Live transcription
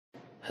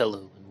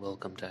Hello and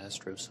welcome to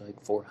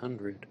AstroPsych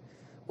 400.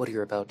 What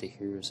you're about to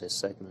hear is a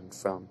segment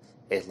from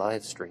a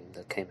live stream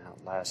that came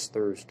out last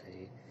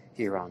Thursday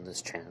here on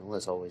this channel.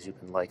 As always, you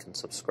can like and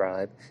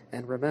subscribe,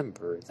 and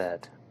remember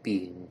that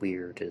being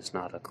weird is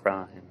not a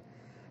crime.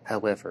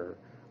 However,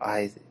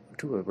 I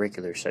do a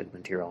regular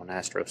segment here on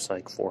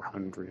AstroPsych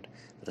 400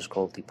 that is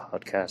called the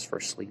Podcast for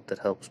Sleep that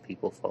helps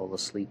people fall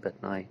asleep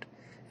at night,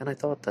 and I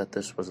thought that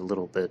this was a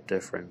little bit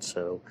different,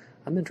 so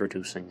I'm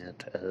introducing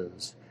it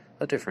as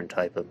a different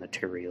type of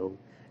material,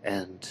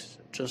 and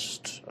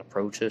just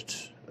approach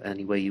it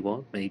any way you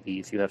want. Maybe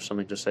if you have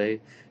something to say,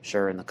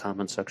 share in the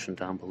comment section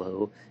down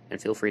below, and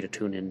feel free to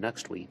tune in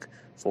next week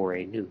for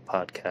a new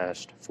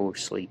podcast for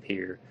sleep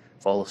here.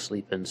 Fall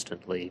asleep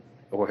instantly,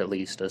 or at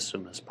least as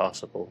soon as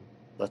possible.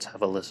 Let's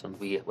have a listen.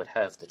 We would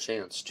have the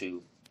chance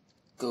to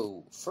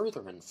go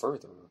further and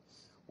further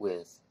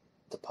with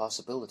the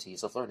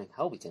possibilities of learning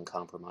how we can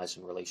compromise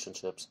in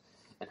relationships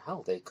and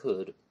how they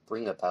could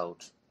bring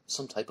about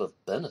some type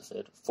of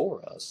benefit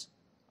for us.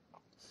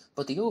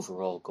 But the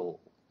overall goal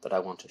that I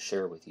want to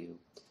share with you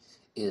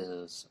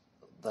is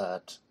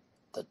that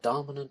the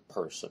dominant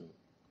person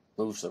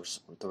moves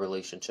the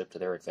relationship to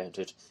their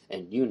advantage,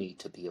 and you need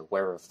to be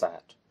aware of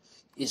that.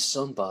 Is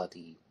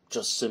somebody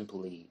just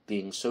simply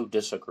being so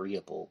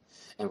disagreeable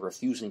and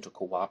refusing to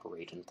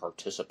cooperate and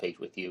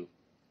participate with you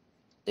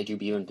that you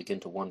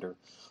begin to wonder,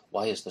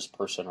 why is this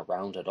person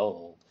around at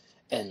all?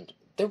 And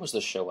there was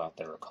this show out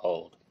there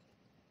called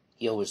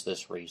Yo, Is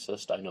This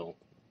Racist? I know,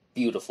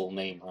 beautiful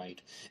name, right?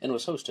 And it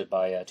was hosted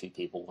by two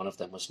people. One of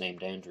them was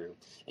named Andrew,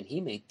 and he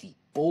made the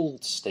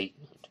bold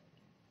statement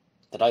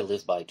that I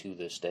live by to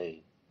this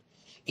day.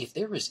 If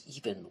there is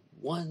even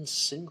one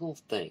single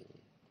thing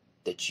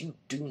that you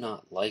do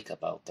not like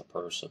about the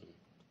person,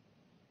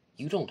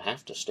 you don't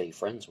have to stay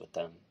friends with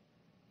them.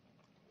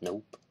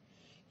 Nope.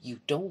 You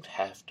don't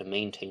have to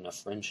maintain a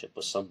friendship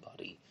with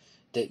somebody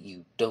that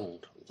you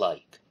don't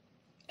like.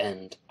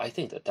 And I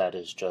think that that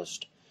is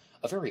just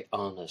a very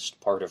honest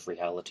part of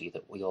reality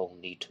that we all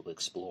need to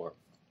explore.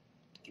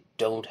 You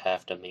don't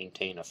have to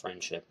maintain a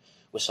friendship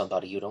with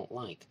somebody you don't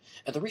like.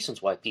 And the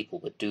reasons why people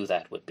would do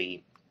that would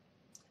be,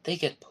 they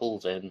get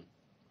pulled in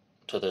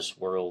to this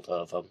world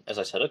of, as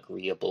I said,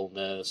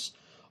 agreeableness,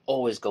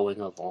 always going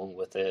along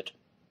with it,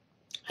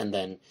 and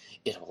then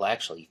it will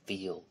actually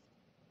feel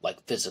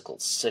like physical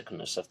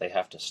sickness if they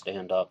have to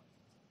stand up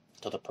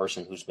to the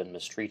person who's been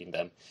mistreating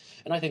them.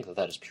 And I think that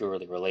that is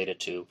purely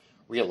related to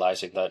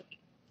realizing that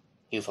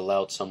you've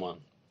allowed someone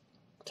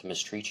to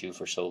mistreat you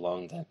for so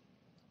long that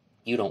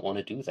you don't want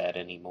to do that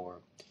anymore.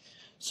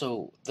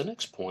 So the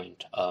next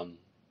point on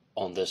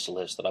this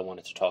list that I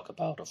wanted to talk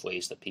about of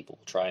ways that people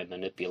will try and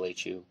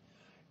manipulate you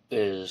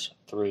is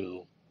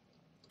through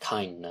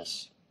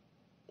kindness.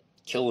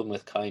 Kill them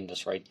with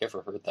kindness, right? You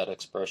ever heard that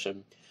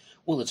expression?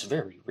 Well, it's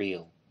very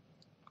real.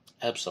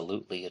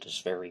 Absolutely, it is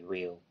very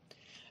real.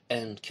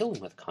 And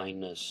killing with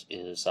kindness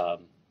is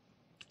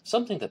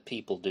something that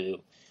people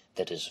do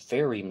that is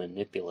very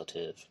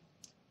manipulative,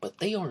 but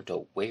they aren't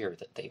aware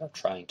that they are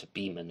trying to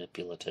be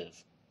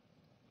manipulative.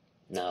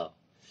 No.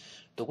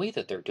 The way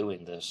that they're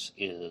doing this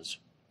is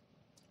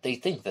they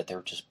think that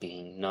they're just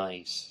being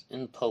nice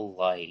and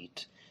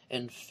polite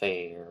and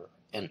fair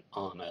and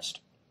honest,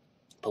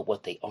 but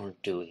what they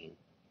aren't doing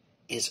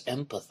is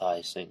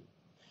empathizing.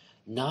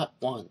 Not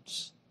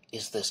once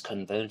is this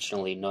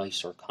conventionally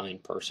nice or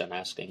kind person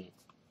asking,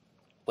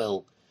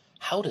 well,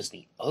 how does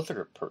the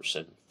other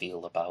person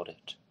feel about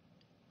it?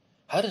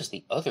 How does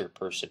the other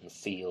person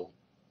feel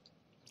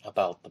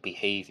about the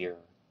behavior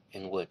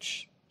in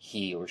which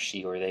he or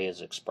she or they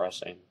is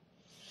expressing?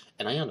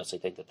 And I honestly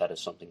think that that is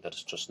something that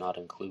is just not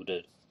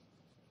included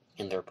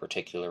in their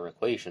particular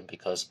equation,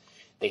 because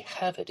they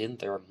have it in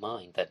their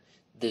mind that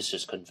this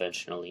is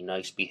conventionally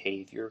nice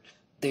behavior,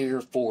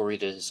 therefore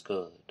it is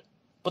good.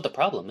 But the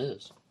problem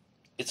is,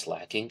 it's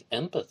lacking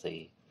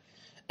empathy.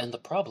 And the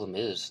problem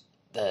is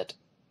that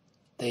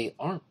they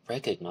aren't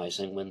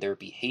recognizing when their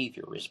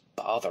behavior is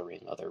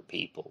bothering other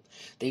people.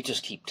 They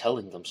just keep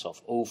telling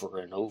themselves over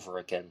and over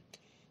again,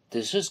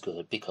 this is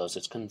good because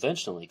it's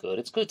conventionally good.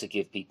 It's good to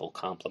give people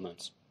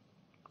compliments.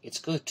 It's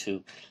good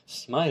to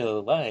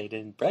smile wide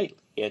and brightly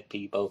at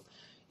people.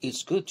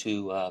 It's good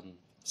to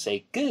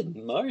say, good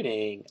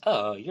morning.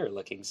 Oh, you're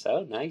looking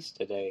so nice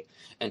today.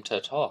 And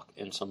to talk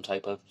in some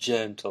type of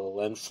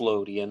gentle and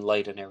floaty and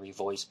light and airy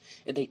voice.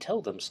 And they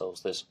tell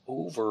themselves this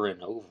over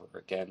and over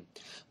again.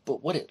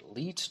 But what it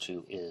leads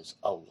to is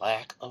a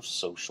lack of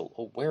social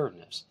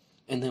awareness.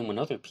 And then when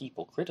other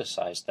people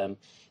criticize them,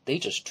 they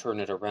just turn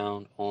it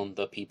around on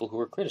the people who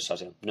are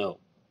criticizing them. No,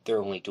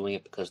 they're only doing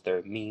it because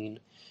they're mean,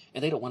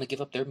 and they don't want to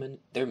give up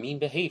their mean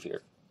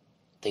behavior.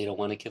 They don't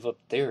want to give up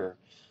their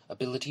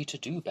ability to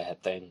do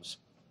bad things.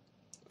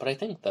 But I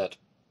think that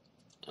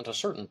at a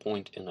certain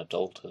point in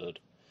adulthood,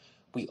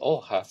 we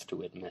all have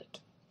to admit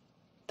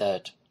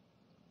that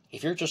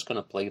if you're just going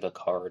to play the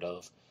card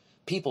of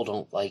people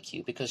don't like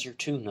you because you're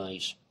too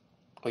nice,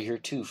 or you're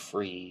too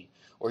free,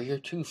 or you're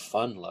too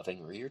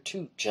fun-loving, or you're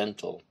too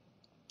gentle,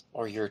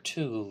 or you're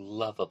too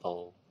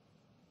lovable,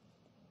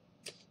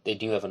 then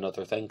you have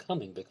another thing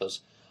coming,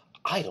 because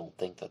I don't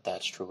think that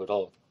that's true at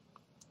all.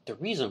 The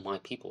reason why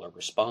people are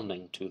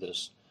responding to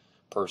this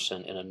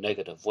person in a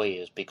negative way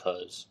is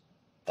because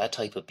that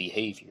type of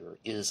behavior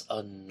is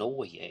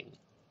annoying.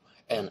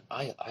 And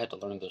I had to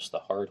learn this the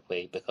hard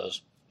way,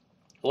 because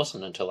it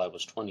wasn't until I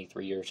was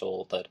 23 years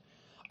old that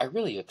I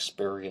really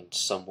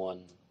experienced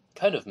someone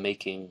kind of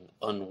making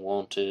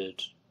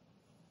unwanted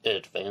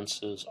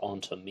advances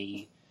onto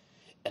me,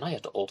 and I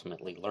had to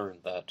ultimately learn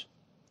that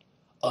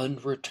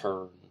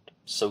unreturned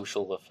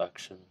social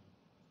affection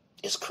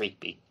is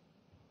creepy.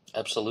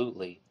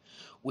 Absolutely.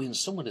 When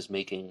someone is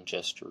making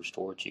gestures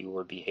towards you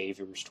or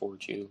behaviors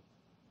towards you,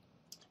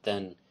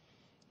 then,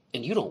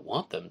 and you don't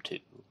want them to,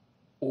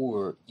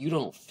 or you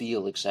don't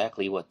feel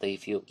exactly what they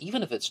feel,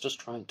 even if it's just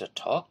trying to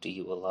talk to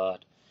you a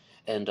lot,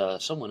 and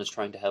someone is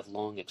trying to have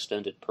long,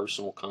 extended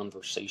personal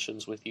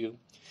conversations with you,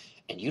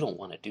 and you don't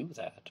want to do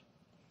that,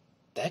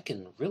 that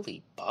can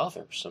really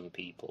bother some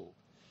people,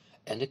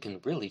 and it can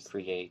really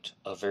create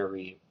a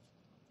very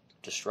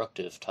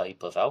destructive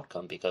type of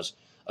outcome, because,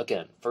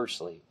 again,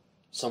 firstly,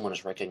 someone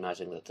is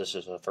recognizing that this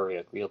is a very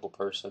agreeable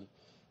person,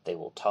 they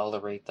will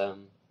tolerate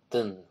them,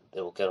 then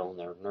they will get on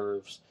their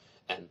nerves,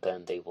 and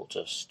then they will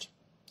just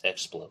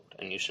explode.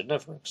 And you should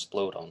never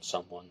explode on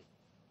someone.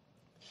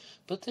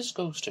 But this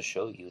goes to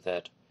show you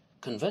that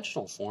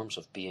conventional forms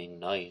of being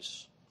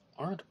nice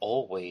aren't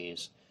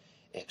always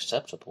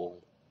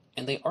acceptable,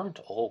 and they aren't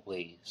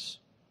always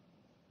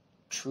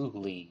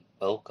truly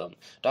welcome.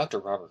 Dr.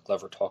 Robert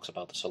Glover talks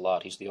about this a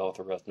lot. He's the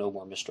author of No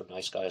More Mr.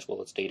 Nice Guy, as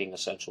well as Dating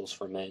Essentials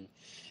for Men,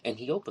 and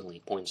he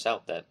openly points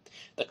out that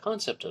the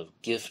concept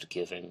of gift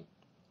giving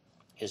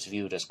is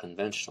viewed as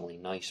conventionally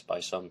nice by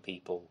some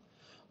people,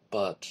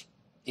 but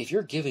if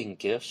you're giving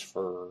gifts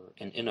for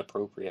an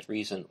inappropriate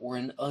reason or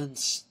an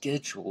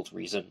unscheduled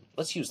reason,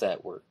 let's use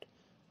that word,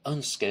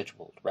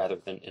 unscheduled rather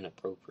than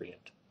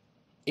inappropriate,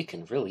 it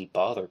can really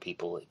bother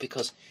people,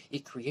 because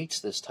it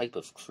creates this type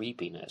of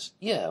creepiness.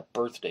 Yeah,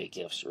 birthday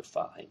gifts are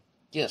fine.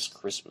 Yes,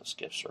 Christmas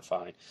gifts are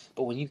fine.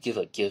 But when you give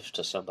a gift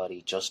to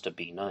somebody just to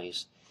be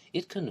nice,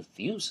 it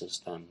confuses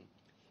them,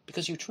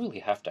 because you truly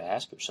have to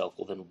ask yourself,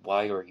 well, then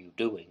why are you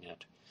doing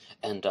it?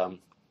 And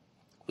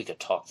we could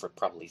talk for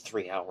probably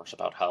 3 hours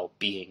about how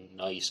being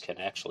nice can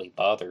actually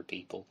bother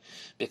people,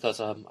 because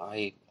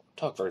I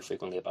talk very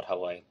frequently about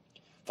how I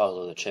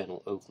follow the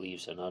channel Oak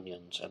Leaves and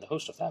Onions, and the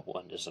host of that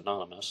one is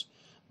anonymous,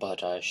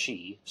 but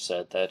she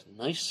said that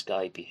nice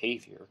guy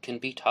behavior can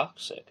be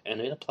toxic,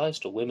 and it applies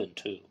to women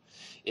too.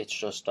 It's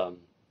just,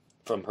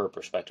 from her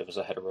perspective as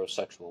a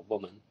heterosexual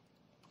woman,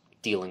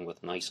 dealing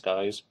with nice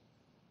guys,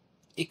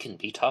 it can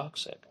be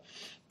toxic,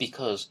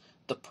 because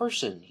the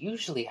person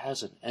usually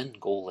has an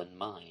end goal in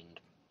mind.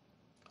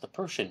 The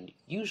person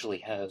usually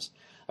has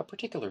a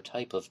particular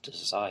type of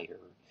desire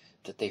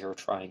that they are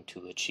trying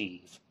to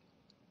achieve,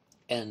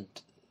 and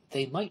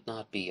they might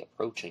not be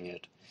approaching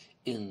it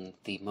in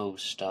the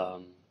most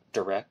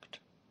direct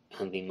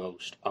and the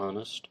most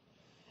honest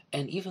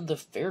and even the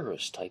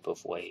fairest type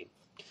of way,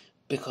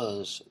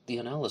 because the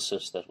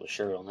analysis that was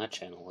shared on that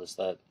channel is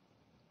that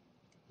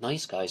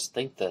nice guys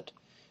think that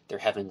they're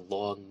having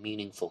long,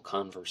 meaningful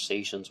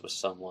conversations with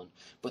someone,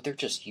 but they're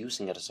just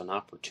using it as an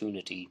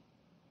opportunity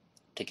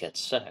to get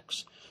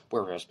sex,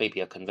 whereas maybe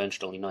a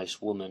conventionally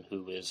nice woman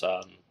who is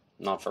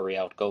not very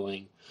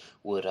outgoing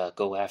would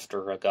go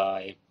after a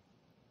guy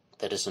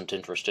that isn't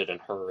interested in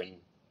her and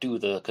do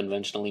the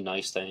conventionally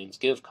nice things,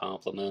 give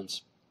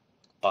compliments,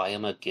 buy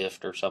him a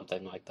gift or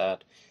something like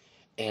that,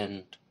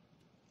 and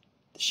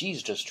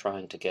she's just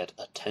trying to get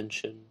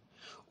attention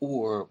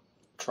or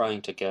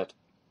trying to get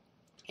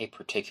a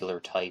particular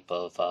type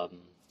of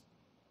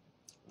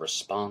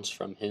response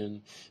from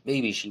him.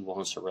 Maybe she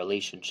wants a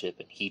relationship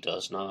and he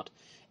does not,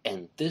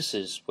 and this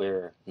is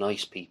where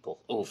nice people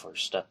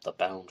overstep the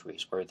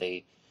boundaries, where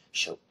they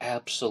show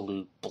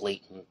absolute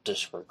blatant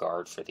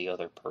disregard for the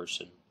other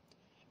person,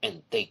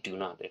 and they do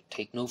not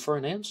take no for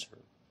an answer,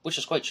 which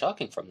is quite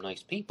shocking from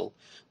nice people,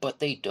 but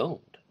they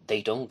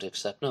don't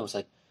accept no. It's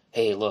like,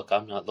 hey, look,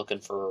 I'm not looking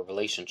for a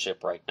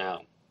relationship right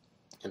now.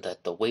 And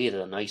that the way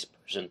that a nice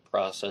person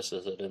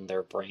processes it in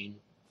their brain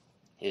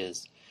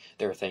is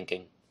they're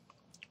thinking,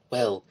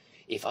 well,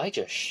 if I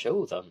just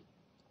show them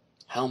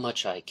how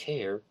much I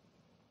care,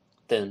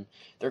 then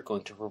they're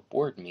going to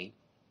reward me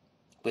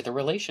with a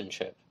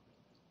relationship,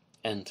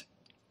 and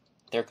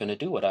they're going to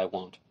do what I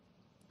want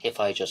if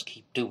I just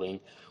keep doing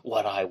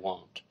what I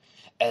want.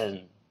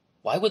 And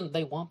why wouldn't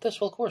they want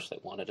this? Well, of course they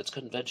want it. It's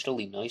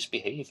conventionally nice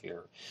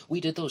behavior. We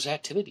did those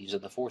activities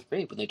in the 4th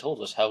grade when they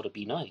told us how to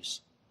be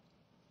nice.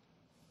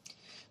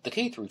 The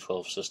K through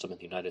 12 system in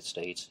the United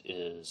States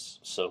is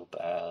so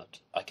bad.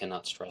 I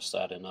cannot stress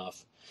that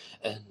enough.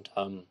 And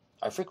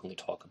I frequently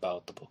talk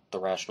about the book The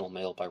Rational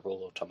Male by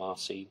Rollo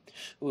Tomassi,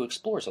 who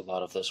explores a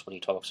lot of this when he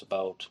talks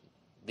about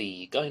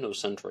the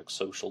gynocentric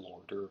social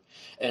order.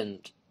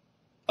 And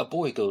a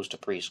boy goes to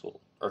preschool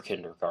or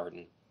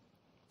kindergarten,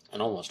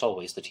 and almost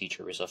always the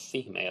teacher is a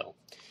female.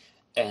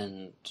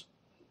 And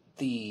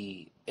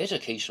the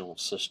educational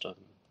system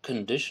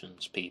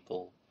conditions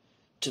people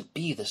to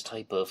be this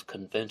type of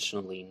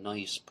conventionally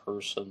nice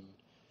person,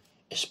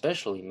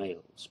 especially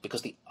males,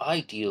 because the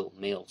ideal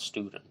male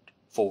student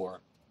for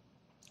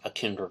a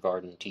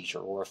kindergarten teacher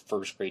or a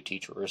first grade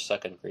teacher or a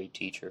second grade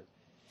teacher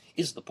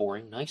is the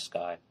boring nice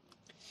guy.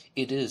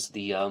 It is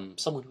the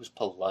someone who's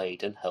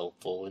polite and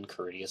helpful and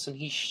courteous, and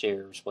he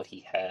shares what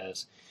he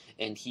has,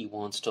 and he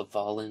wants to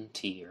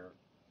volunteer.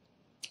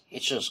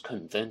 It's just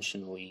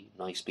conventionally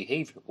nice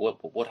behavior.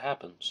 What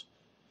happens?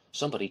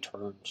 Somebody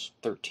turns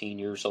 13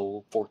 years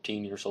old,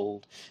 14 years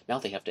old. Now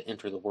they have to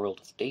enter the world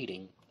of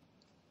dating,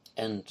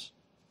 and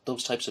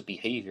those types of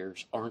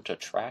behaviors aren't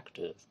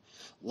attractive.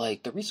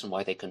 Like, the reason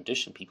why they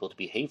condition people to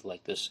behave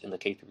like this in the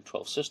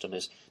K-12 system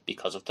is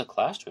because of the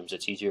classrooms.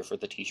 It's easier for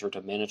the teacher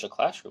to manage a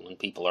classroom when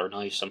people are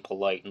nice and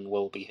polite and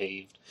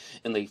well-behaved,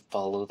 and they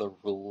follow the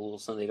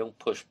rules, and they don't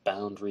push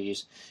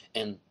boundaries,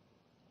 and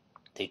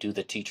they do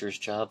the teacher's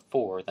job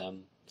for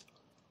them.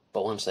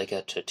 But once they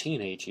get to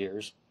teenage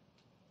years,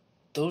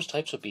 those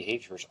types of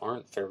behaviors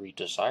aren't very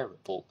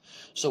desirable.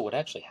 So what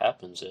actually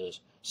happens is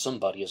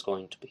somebody is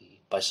going to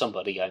be, by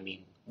somebody I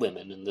mean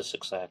women in this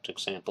exact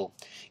example,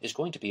 is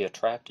going to be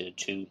attracted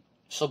to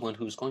someone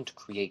who's going to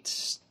create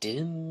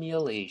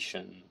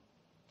stimulation.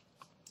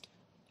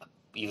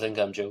 You think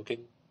I'm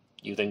joking?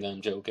 You think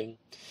I'm joking?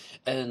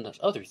 And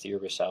other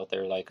theorists out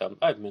there, like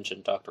I've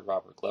mentioned Dr.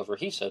 Robert Glover,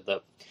 he said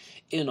that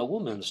in a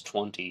woman's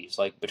 20s,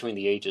 like between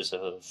the ages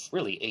of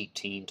really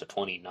 18 to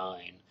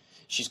 29,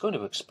 she's going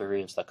to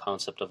experience the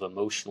concept of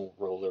emotional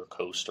roller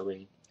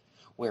coastering,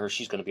 where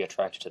she's going to be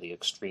attracted to the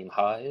extreme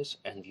highs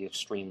and the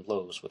extreme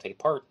lows with a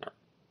partner.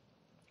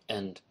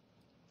 And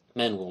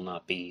men will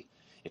not be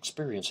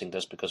experiencing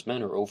this because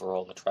men are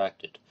overall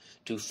attracted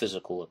to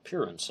physical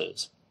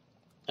appearances,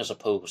 as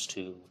opposed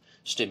to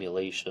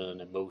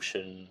stimulation,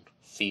 emotion,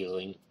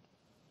 feeling.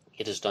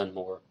 It is done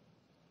more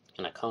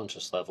on a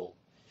conscious level.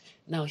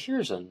 Now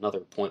here's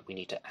another point we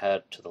need to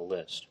add to the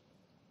list.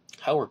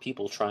 How are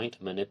people trying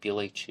to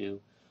manipulate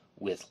you?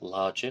 With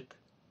logic,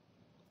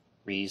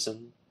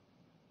 reason,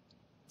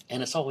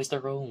 and it's always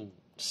their own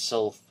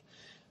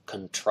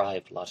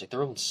self-contrived logic,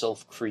 their own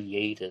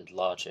self-created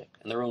logic,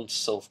 and their own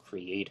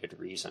self-created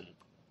reason.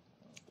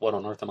 What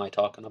on earth am I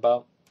talking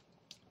about?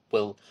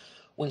 Well,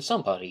 when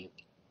somebody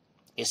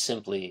is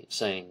simply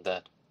saying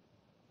that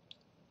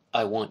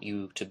I want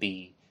you to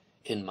be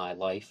in my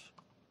life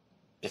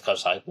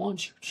because I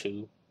want you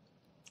to,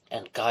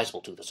 and guys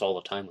will do this all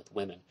the time with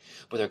women,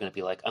 where they're going to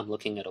be like, I'm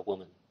looking at a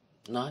woman.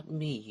 Not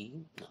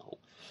me, no,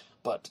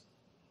 but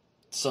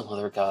some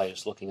other guy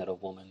is looking at a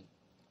woman,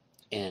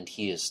 and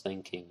he is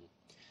thinking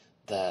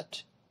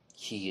that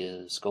he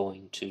is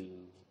going to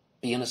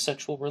be in a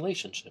sexual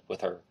relationship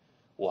with her.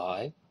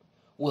 Why?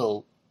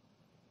 Well,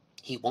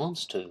 he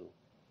wants to,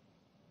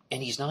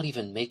 and he's not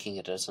even making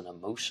it as an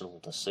emotional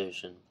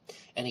decision,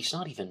 and he's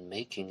not even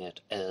making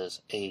it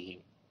as a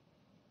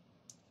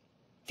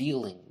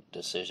feeling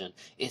decision.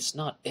 It's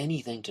not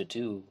anything to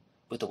do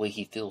with the way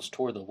he feels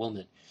toward the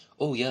woman.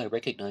 Oh yeah, I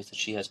recognize that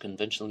she has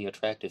conventionally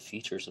attractive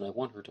features and I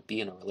want her to be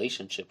in a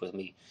relationship with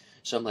me.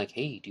 So I'm like,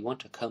 hey, do you want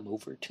to come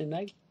over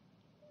tonight?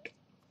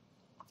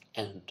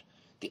 And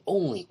the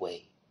only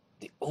way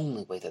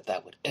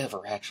that would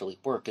ever actually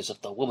work is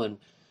if the woman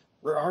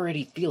were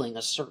already feeling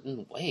a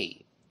certain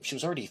way. If she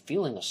was already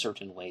feeling a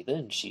certain way,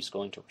 then she's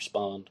going to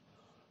respond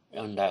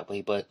in that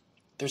way. But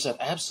there's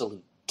that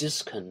absolute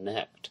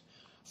disconnect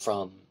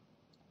from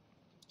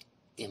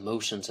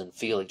emotions and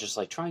feeling, just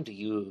like trying to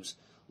use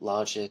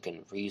logic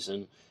and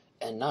reason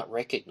and not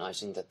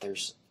recognizing that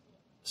there's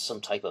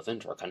some type of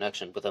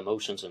interconnection with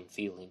emotions and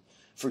feeling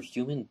for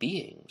human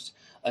beings.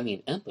 I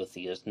mean,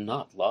 empathy is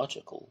not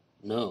logical.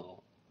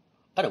 No.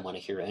 I don't want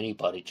to hear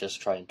anybody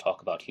just try and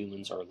talk about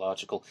humans are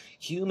logical.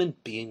 Human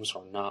beings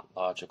are not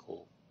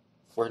logical.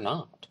 We're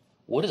not.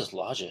 What does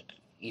logic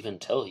even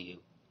tell you?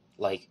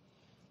 Like,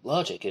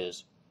 logic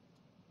is,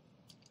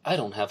 I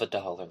don't have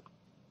 $1.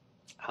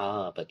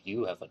 Ah, but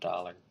you have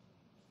 $1.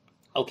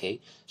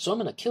 Okay, so I'm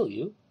going to kill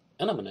you,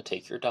 and I'm going to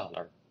take your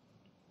 $1.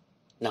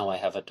 Now I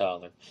have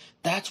 $1.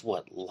 That's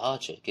what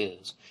logic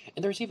is.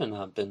 And there's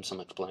even been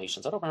some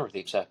explanations. I don't remember the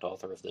exact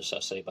author of this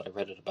essay, but I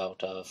read it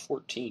about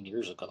 14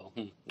 years ago.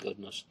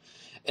 Goodness.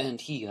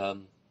 And he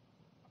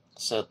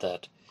said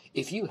that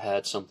if you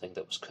had something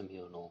that was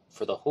communal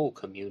for the whole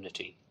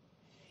community,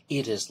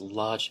 it is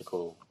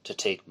logical to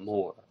take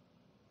more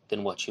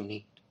than what you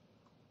need.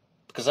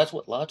 Because that's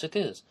what logic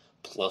is.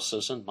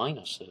 Pluses and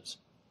minuses.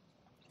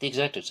 The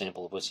exact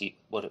example of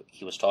what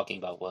he was talking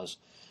about was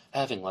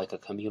having like a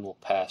communal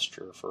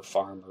pasture for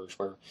farmers,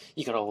 where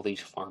you got all these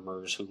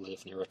farmers who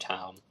live near a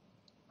town.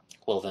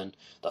 Well then,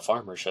 the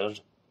farmer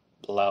should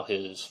allow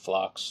his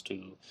flocks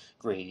to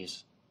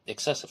graze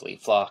excessively.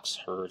 Flocks,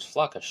 herds,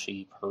 flock of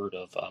sheep, herd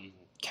of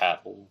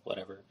cattle,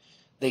 whatever.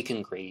 They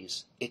can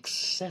graze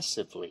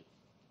excessively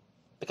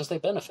because they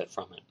benefit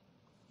from it.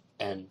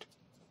 And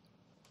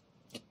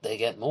they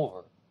get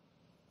more.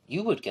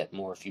 You would get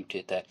more if you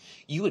did that.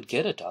 You would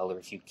get $1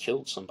 if you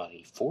killed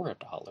somebody for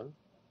 $1.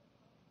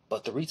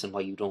 But the reason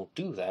why you don't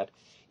do that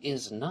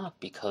is not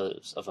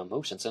because of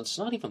emotions, and it's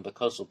not even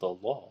because of the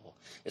law.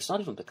 It's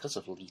not even because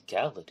of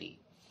legality.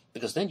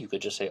 Because then you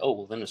could just say, oh,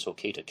 well, then it's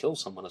okay to kill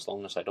someone as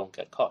long as I don't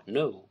get caught.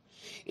 No,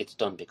 it's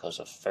done because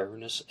of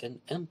fairness and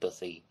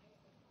empathy.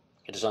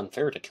 It is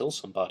unfair to kill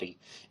somebody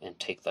and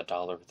take the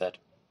dollar that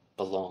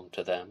belonged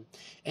to them.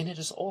 And it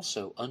is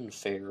also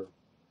unfair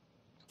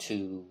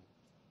to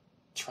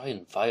try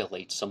and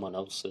violate someone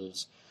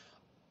else's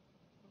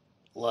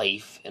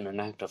life in an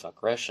act of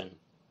aggression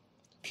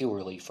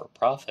purely for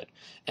profit,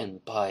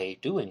 and by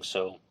doing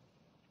so,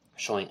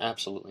 showing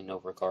absolutely no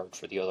regard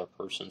for the other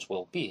person's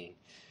well-being.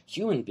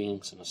 Human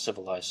beings in a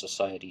civilized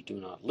society do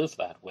not live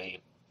that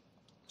way.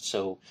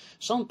 So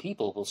some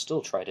people will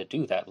still try to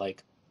do that,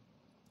 like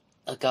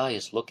a guy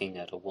is looking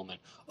at a woman.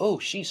 Oh,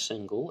 she's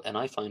single, and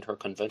I find her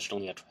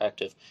conventionally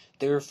attractive,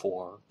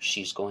 therefore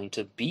she's going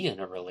to be in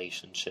a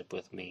relationship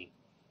with me.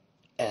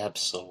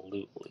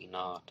 Absolutely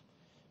not.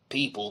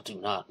 People do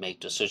not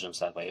make decisions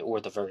that way, or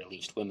at the very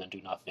least, women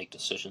do not make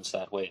decisions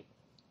that way.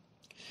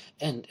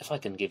 And if I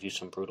can give you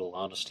some brutal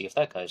honesty, if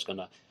that guy's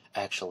gonna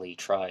actually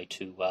try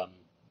to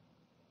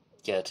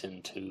get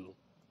into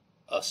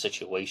a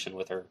situation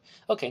with her,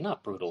 okay,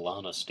 not brutal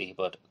honesty,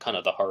 but kind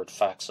of the hard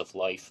facts of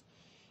life,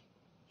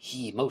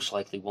 he most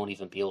likely won't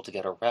even be able to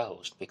get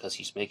aroused because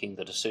he's making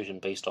the decision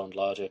based on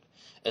logic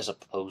as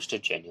opposed to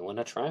genuine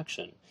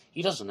attraction.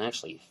 He doesn't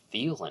actually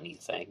feel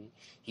anything.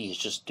 He's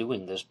just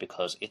doing this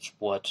because it's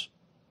what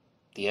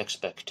the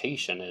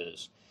expectation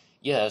is.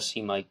 Yes,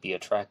 he might be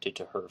attracted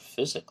to her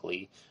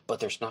physically, but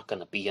there's not going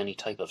to be any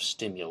type of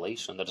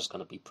stimulation that is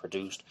going to be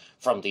produced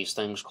from these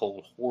things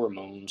called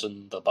hormones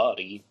in the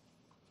body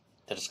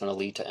that is going to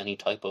lead to any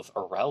type of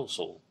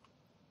arousal.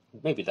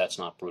 Maybe that's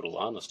not brutal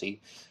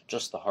honesty,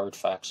 just the hard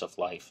facts of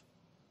life.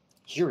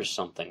 Here is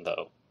something,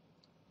 though,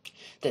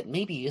 that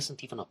maybe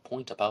isn't even a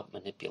point about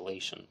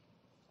manipulation,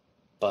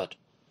 but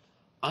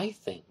I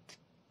think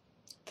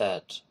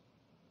that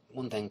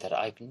one thing that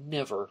I've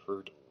never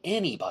heard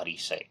anybody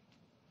say,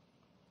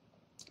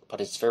 but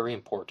it's very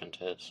important,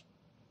 is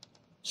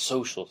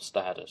social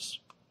status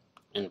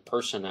and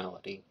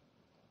personality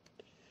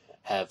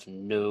have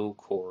no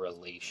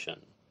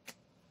correlation.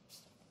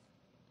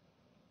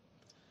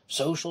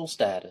 Social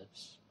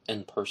status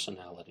and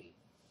personality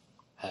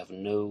have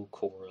no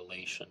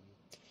correlation.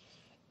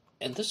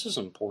 And this is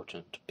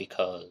important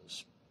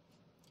because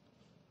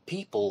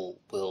people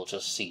will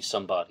just see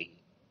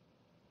somebody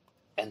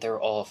and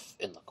they're off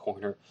in the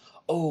corner.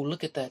 Oh,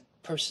 look at that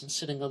person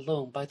sitting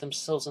alone by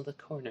themselves in the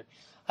corner.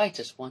 I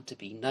just want to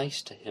be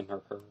nice to him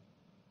or her.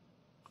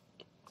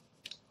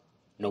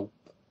 Nope.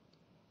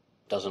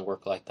 Doesn't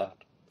work like that.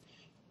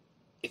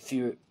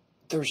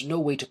 There's no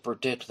way to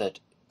predict that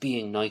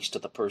being nice to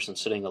the person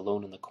sitting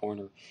alone in the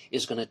corner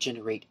is going to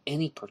generate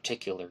any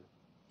particular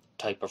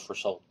type of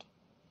result.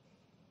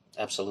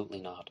 Absolutely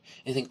not.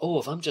 And you think, oh,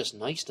 if I'm just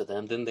nice to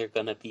them, then they're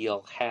going to be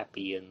all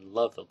happy and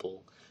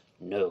lovable.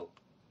 No.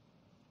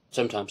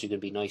 Sometimes you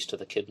can be nice to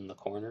the kid in the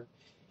corner,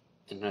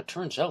 and it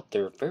turns out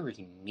they're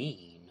very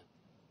mean.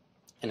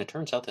 And it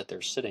turns out that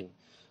they're sitting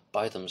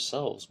by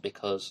themselves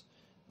because,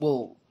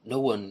 well, no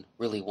one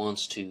really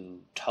wants to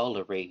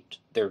tolerate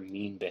their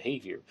mean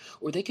behavior.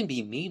 Or they can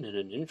be mean in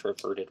an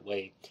introverted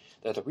way,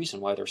 that the reason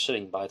why they're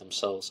sitting by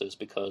themselves is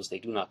because they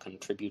do not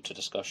contribute to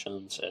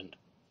discussions, and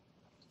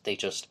they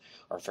just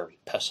are very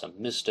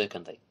pessimistic,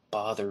 and they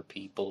bother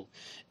people,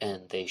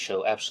 and they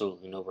show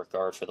absolutely no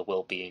regard for the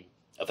well-being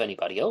of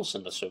anybody else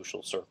in the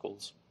social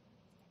circles.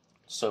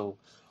 So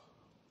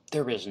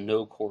there is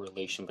no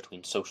correlation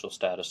between social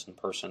status and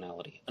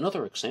personality.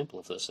 Another example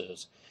of this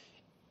is,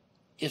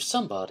 if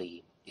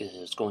somebody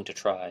is going to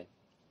try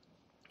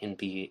and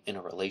be in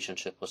a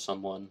relationship with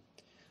someone,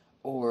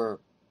 or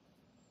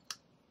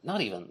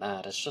not even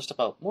that, it's just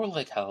about more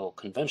like how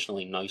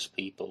conventionally nice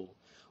people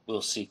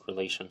will seek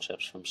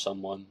relationships from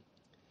someone,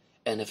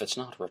 and if it's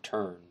not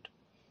returned,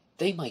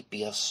 they might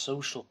be a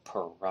social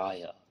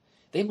pariah.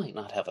 They might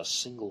not have a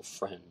single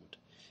friend.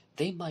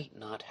 They might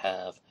not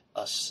have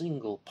a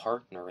single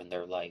partner in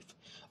their life.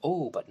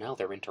 Oh, but now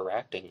they're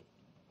interacting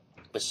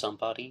with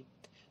somebody.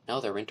 Now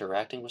they're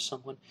interacting with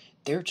someone.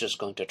 They're just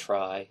going to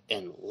try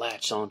and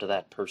latch onto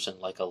that person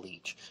like a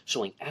leech,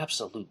 showing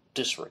absolute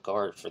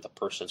disregard for the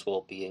person's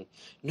well-being.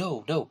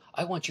 No,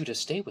 I want you to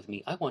stay with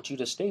me. I want you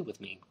to stay with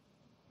me.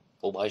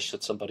 Well, why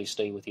should somebody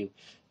stay with you?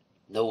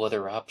 No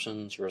other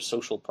options. You're a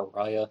social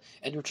pariah,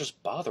 and you're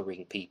just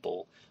bothering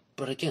people.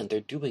 But again, they're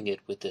doing it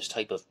with this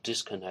type of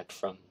disconnect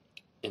from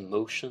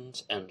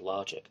emotions and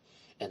logic,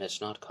 and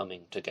it's not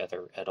coming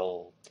together at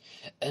all.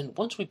 And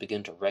once we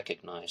begin to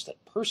recognize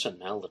that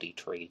personality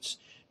traits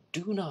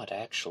do not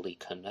actually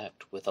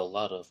connect with a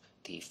lot of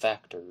the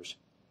factors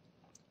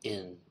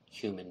in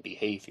human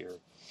behavior,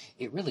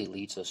 it really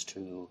leads us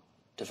to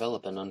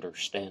develop an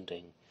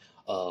understanding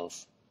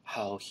of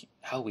how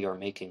we are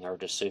making our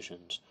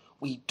decisions.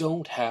 We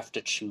don't have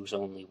to choose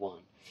only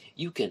one.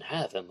 You can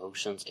have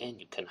emotions and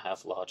you can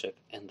have logic,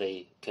 and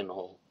they can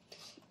all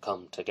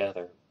come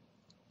together.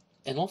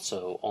 And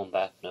also, on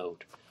that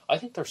note, I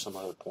think there's some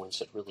other points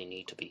that really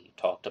need to be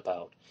talked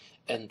about,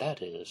 and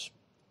that is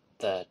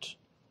that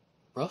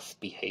rough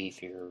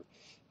behavior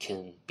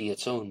can be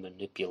its own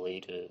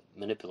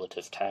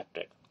manipulative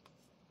tactic.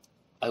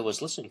 I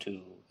was listening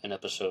to an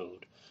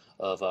episode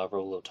of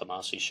Rollo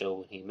Tomasi's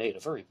show, and he made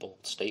a very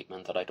bold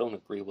statement that I don't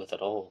agree with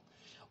at all,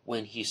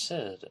 when he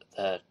said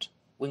that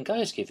when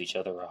guys give each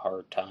other a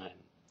hard time,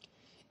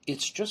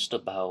 it's just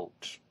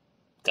about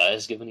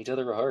guys giving each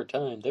other a hard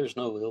time. There's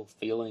no ill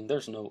feeling,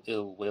 there's no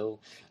ill will.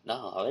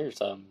 Nah,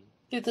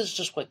 this is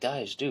just what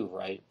guys do,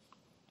 right?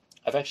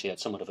 I've actually had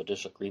somewhat of a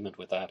disagreement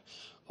with that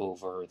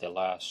over the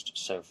last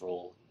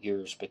several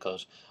years,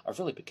 because I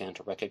really began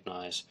to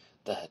recognize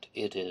that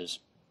it is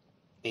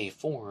a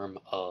form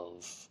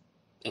of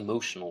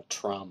emotional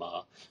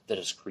trauma that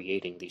is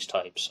creating these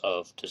types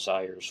of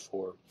desires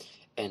for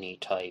any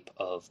type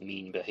of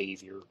mean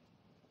behavior.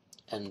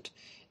 And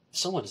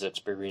someone has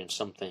experienced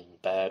something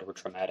bad or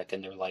traumatic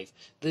in their life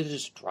that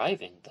is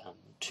driving them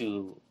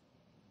to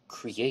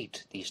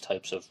create these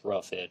types of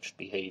rough-edged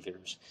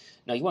behaviors.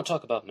 Now, you want to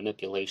talk about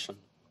manipulation?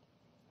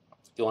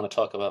 You want to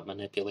talk about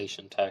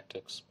manipulation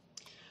tactics?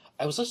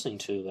 I was listening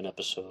to an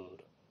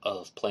episode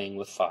of Playing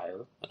with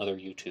Fire, another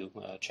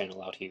YouTube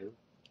channel out here,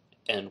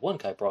 and one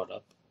guy brought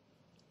up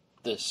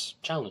this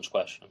challenge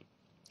question.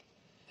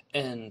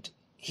 And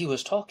he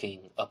was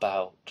talking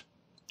about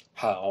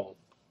how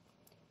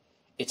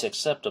it's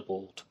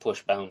acceptable to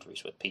push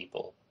boundaries with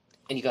people.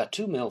 And you got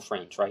two male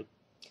friends, right?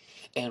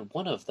 And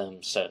one of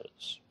them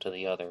says to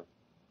the other,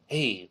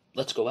 "Hey,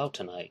 let's go out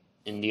tonight."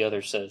 And the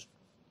other says,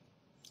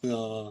 I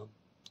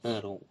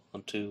don't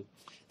want to.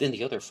 Then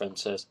the other friend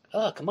says,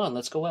 come on,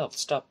 let's go out.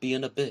 Stop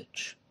being a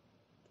bitch.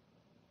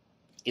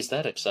 Is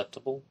that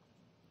acceptable?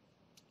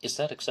 Is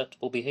that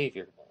acceptable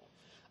behavior?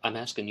 I'm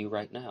asking you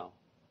right now.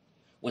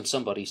 When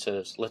somebody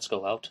says, let's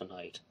go out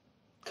tonight,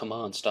 come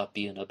on, stop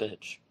being a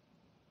bitch.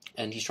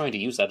 And he's trying to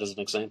use that as an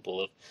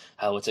example of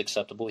how it's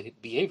acceptable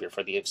behavior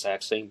for the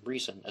exact same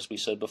reason as we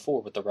said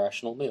before with the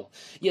rational male.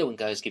 Yeah, when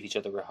guys give each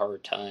other a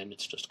hard time,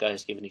 it's just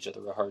guys giving each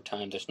other a hard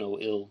time. There's no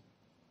ill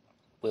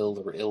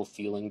will or ill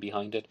feeling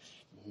behind it.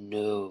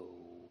 No.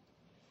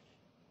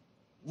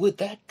 Would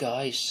that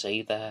guy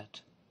say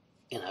that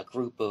in a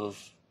group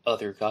of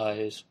other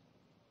guys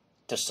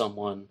to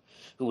someone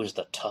who was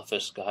the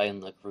toughest guy in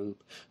the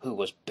group, who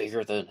was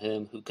bigger than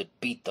him, who could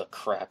beat the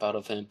crap out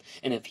of him?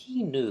 And if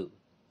he knew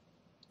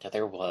that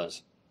there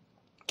was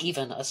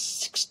even a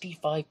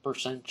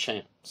 65%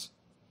 chance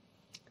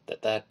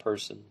that that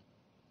person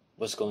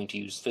was going to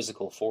use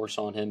physical force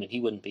on him and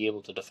he wouldn't be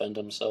able to defend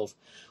himself,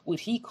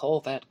 would he call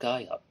that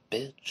guy a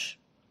bitch?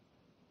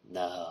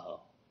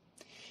 No.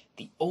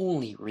 The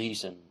only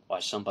reason why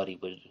somebody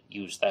would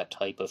use that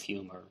type of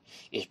humor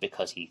is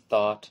because he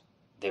thought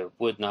there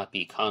would not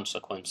be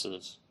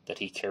consequences that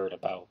he cared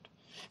about.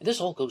 And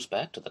this all goes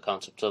back to the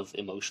concept of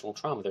emotional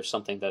trauma. There's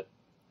something that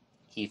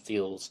he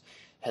feels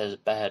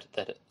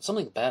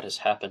something bad has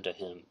happened to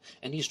him,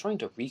 and he's trying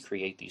to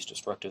recreate these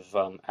destructive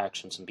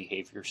actions and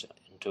behaviors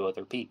into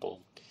other people.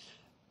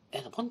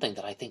 And one thing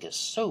that I think is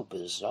so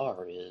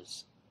bizarre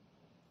is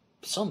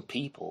some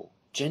people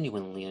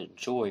genuinely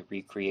enjoy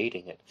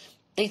recreating it.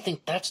 They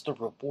think that's the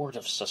reward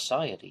of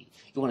society.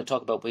 You want to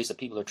talk about ways that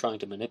people are trying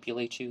to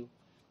manipulate you?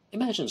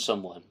 Imagine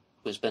someone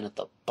who has been at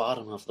the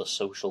bottom of the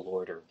social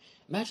order.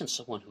 Imagine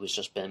someone who has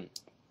just been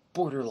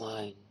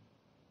borderline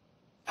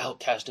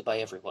outcasted by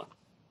everyone.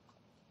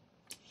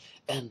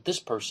 And this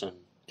person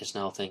is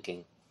now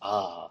thinking,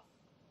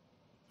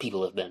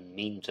 people have been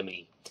mean to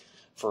me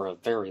for a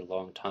very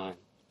long time.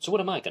 So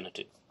what am I going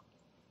to do?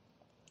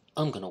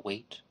 I'm going to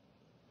wait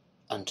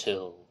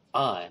until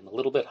I'm a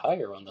little bit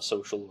higher on the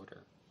social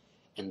order,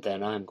 and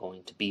then I'm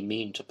going to be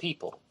mean to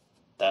people.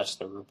 That's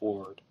the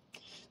reward.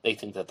 They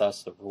think that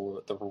that's the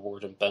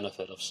reward and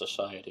benefit of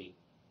society.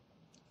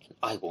 And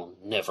I will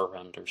never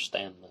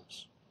understand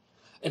this.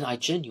 And I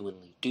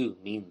genuinely do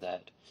mean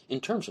that.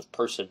 In terms of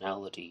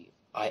personality,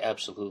 I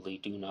absolutely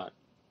do not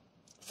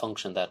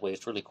function that way.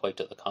 It's really quite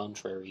to the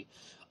contrary.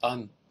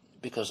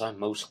 Because I'm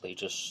mostly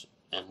just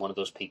am one of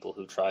those people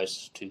who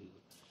tries to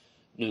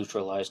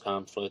neutralize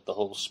conflict, the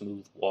whole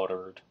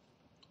smooth-watered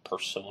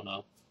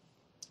persona.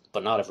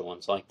 But not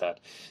everyone's like that.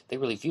 They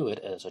really view it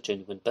as a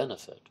genuine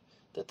benefit,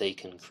 that they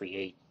can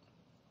create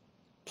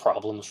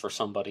problems for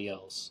somebody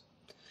else.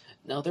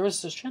 Now, there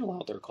is this channel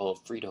out there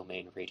called Free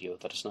Domain Radio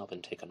that has now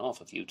been taken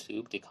off of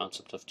YouTube, the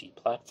concept of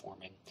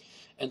deplatforming.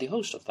 And the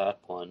host of that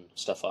one,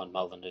 Stefan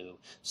Molyneux,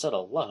 said a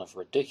lot of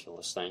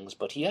ridiculous things,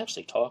 but he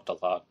actually talked a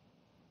lot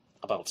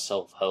about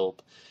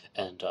self-help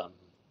and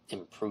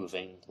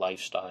improving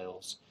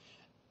lifestyles.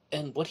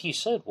 And what he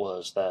said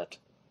was that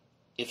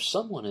if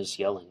someone is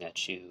yelling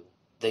at you,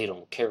 they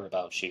don't care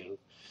about you,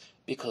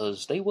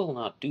 because they will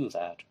not do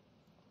that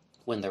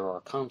when there are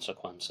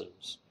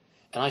consequences.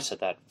 And I said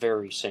that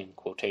very same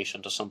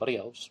quotation to somebody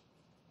else.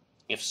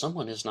 If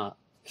someone is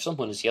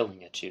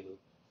yelling at you,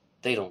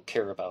 they don't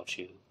care about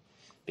you,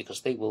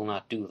 because they will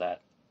not do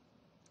that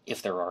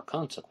if there are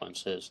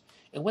consequences.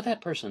 And what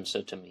that person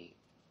said to me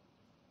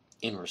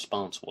in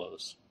response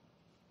was,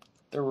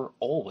 there were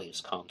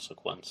always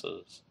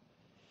consequences.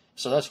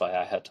 So that's why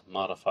I had to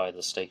modify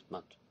the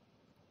statement.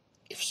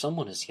 If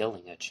someone is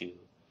yelling at you,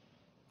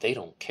 they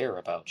don't care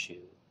about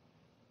you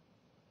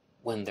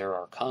when there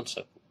are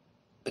consequences.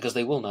 Because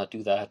they will not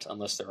do that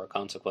unless there are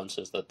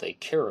consequences that they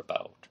care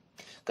about.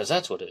 Because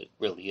that's what it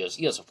really is.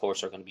 Yes, of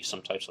course, there are going to be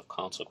some types of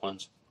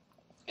consequence.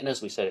 And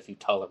as we said, if you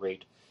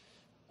tolerate,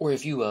 or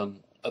if you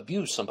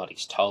abuse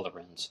somebody's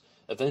tolerance,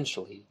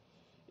 eventually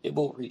it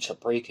will reach a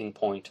breaking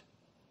point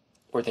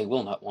where they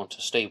will not want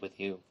to stay with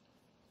you.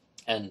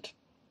 And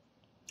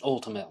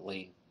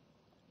ultimately,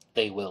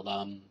 they will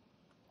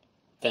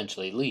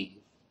eventually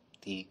leave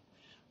the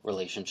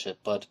relationship.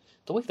 But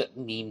the way that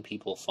mean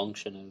people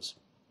function is,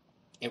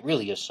 it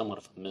really is somewhat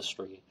of a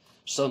mystery.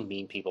 Some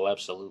mean people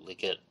absolutely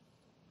get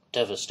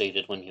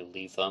devastated when you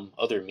leave them.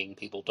 Other mean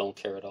people don't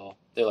care at all.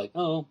 They're like,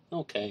 oh,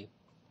 okay.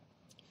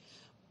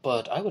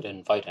 But I would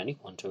invite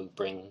anyone to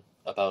bring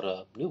about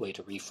a new way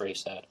to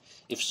rephrase that.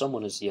 If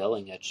someone is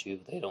yelling at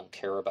you, they don't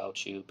care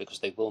about you, because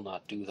they will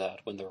not do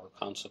that when there are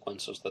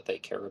consequences that they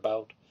care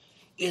about.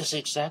 It's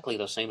exactly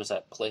the same as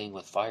that playing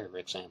with fire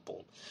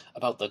example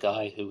about the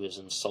guy who is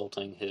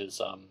insulting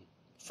his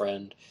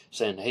friend,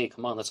 saying, hey,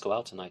 come on, let's go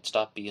out tonight,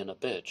 stop being a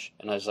bitch.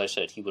 And as I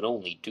said, he would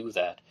only do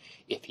that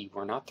if he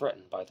were not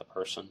threatened by the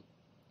person,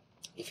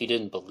 if he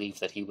didn't believe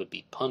that he would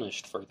be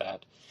punished for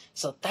that.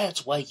 So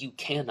that's why you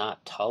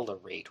cannot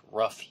tolerate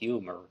rough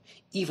humor,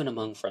 even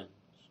among friends,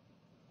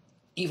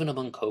 even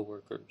among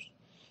coworkers,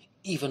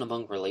 even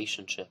among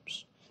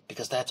relationships,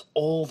 because that's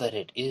all that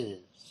it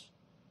is.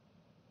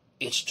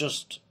 It's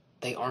just,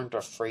 they aren't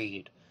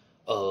afraid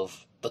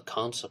of the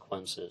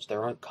consequences.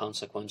 There aren't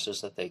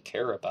consequences that they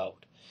care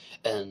about.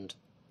 And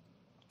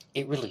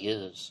it really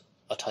is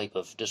a type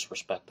of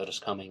disrespect that is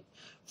coming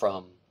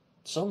from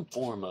some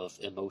form of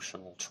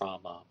emotional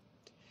trauma.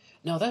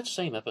 Now, that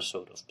same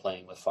episode of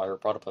Playing with Fire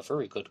brought up a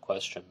very good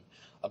question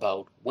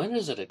about when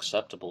is it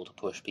acceptable to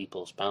push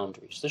people's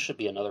boundaries. This should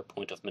be another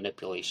point of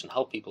manipulation,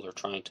 how people are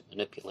trying to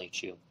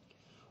manipulate you.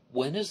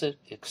 When is it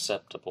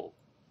acceptable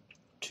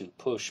to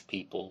push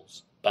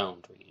people's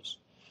boundaries?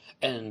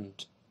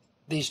 And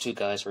these two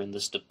guys are in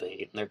this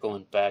debate, and they're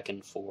going back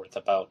and forth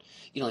about,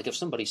 like if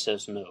somebody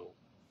says no,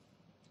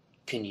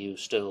 can you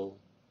still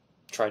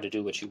try to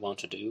do what you want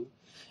to do?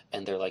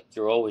 And they're like,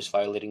 you're always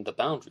violating the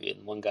boundary.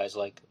 And one guy's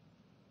like,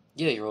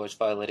 yeah, you're always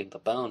violating the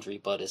boundary,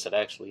 but is it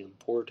actually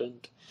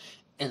important?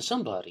 And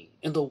somebody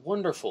in the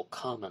wonderful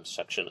comments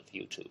section of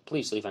YouTube,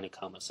 please leave any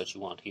comments that you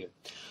want here.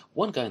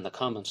 One guy in the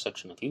comments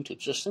section of YouTube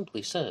just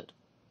simply said,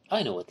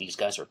 I know what these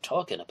guys are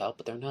talking about,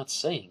 but they're not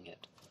saying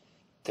it.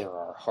 There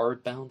are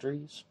hard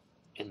boundaries,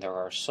 and there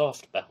are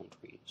soft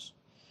boundaries.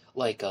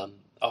 Like, a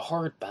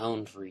hard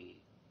boundary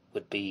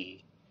would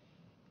be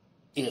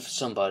if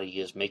somebody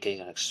is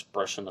making an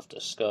expression of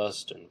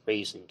disgust and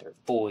raising their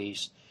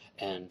voice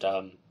and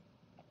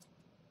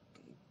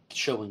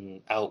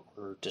showing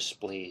outward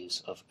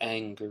displays of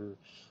anger,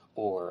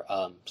 or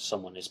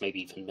someone is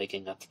maybe even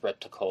making a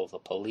threat to call the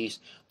police.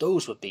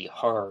 Those would be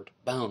hard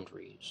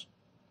boundaries.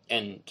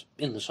 And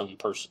in this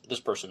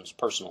person's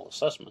personal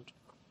assessment,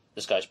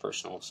 this guy's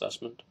personal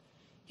assessment,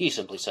 he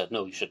simply said,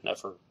 no, you should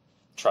never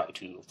try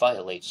to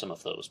violate some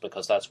of those,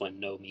 because that's when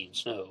no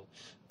means no.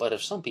 But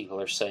if some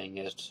people are saying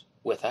it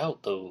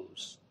without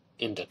those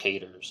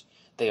indicators,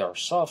 they are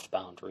soft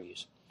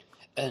boundaries.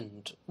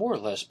 And more or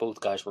less, both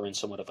guys were in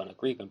somewhat of an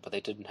agreement, but they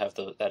didn't have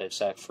that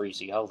exact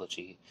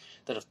phraseology,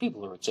 that if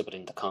people are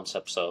exhibiting the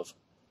concepts of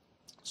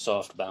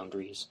soft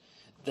boundaries,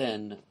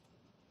 then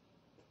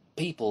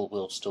people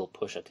will still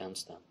push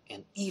against them.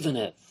 And even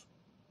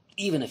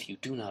if you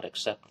do not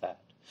accept that,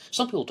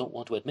 some people don't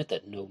want to admit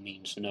that no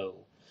means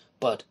no,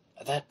 but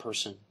that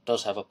person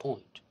does have a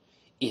point.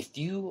 If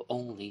you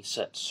only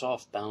set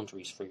soft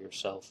boundaries for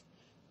yourself,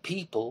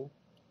 people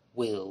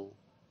will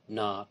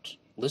not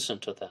listen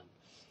to them,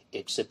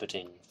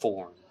 exhibiting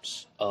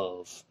forms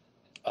of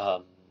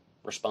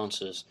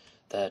responses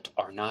that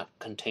are not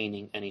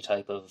containing any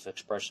type of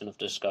expression of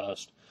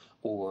disgust,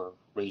 or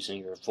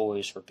raising your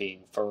voice, or being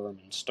firm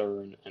and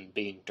stern and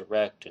being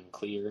direct and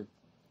clear.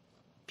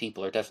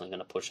 People are definitely going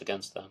to push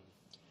against them.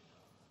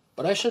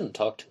 But I shouldn't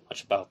talk too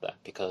much about that,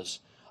 because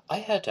I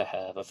had to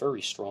have a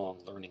very strong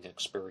learning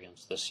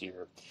experience this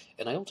year,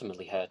 and I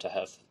ultimately had to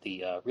have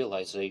the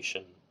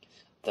realization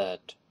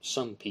that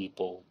some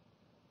people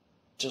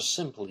just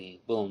simply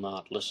will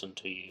not listen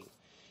to you.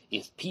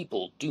 If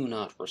people do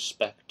not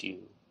respect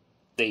you,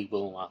 they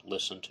will not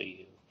listen to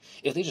you.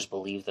 If they just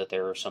believe that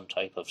there is some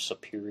type of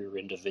superior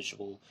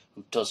individual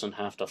who doesn't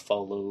have to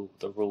follow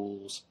the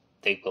rules,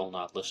 they will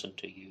not listen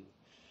to you.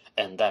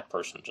 And that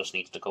person just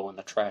needs to go in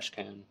the trash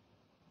can.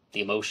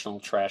 The emotional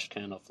trash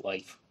can of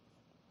life.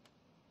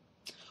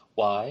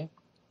 Why?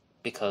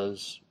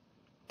 Because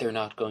they're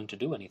not going to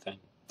do anything.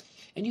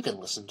 And you can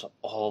listen to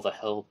all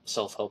the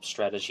self-help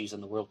strategies in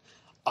the world.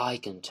 I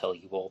can tell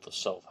you all the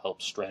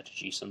self-help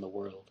strategies in the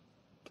world.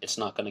 It's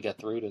not going to get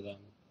through to them.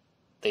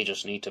 They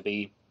just need to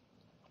be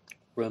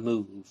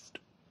removed.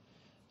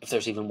 If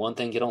there's even one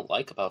thing you don't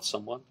like about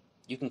someone,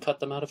 you can cut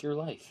them out of your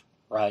life.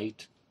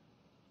 Right?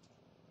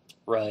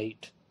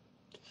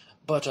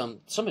 But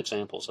some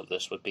examples of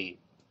this would be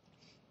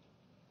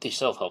the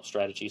self-help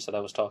strategies that I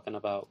was talking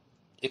about.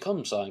 it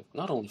comes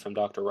not only from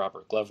Dr.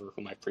 Robert Glover,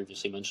 whom I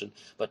previously mentioned,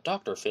 but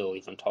Dr. Phil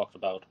even talked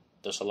about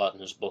this a lot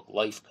in his book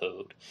Life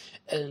Code.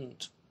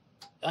 And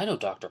I know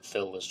Dr.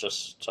 Phil is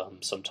just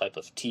some type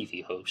of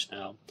TV host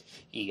now.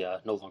 He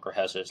no longer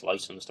has his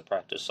license to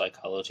practice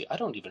psychology. I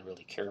don't even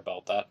really care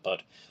about that,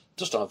 but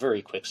just on a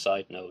very quick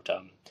side note,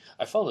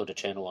 I followed a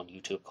channel on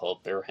YouTube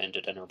called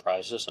Barehanded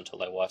Enterprises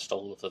until I watched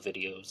all of the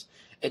videos,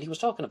 and he was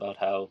talking about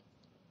how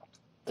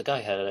the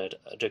guy had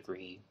a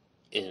degree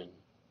in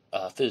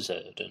phys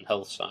ed and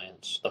health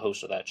science, the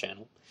host of that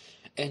channel,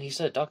 and he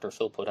said Dr.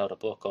 Phil put out a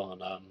book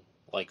on,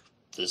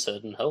 phys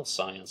ed and health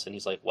science, and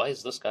he's like, why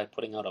is this guy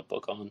putting out a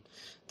book on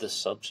this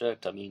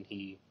subject? I mean,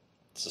 he's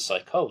a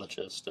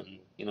psychologist, and,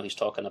 he's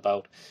talking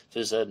about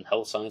phys ed and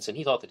health science, and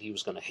he thought that he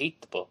was going to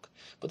hate the book,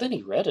 but then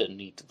he read it, and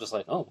he was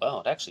like, oh,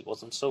 wow, it actually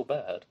wasn't so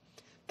bad.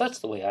 That's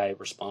the way I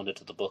responded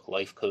to the book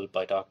Life Code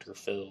by Dr.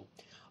 Phil.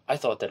 I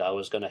thought that I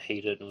was going to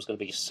hate it, and it was going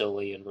to be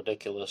silly and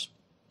ridiculous.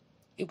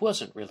 It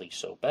wasn't really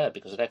so bad,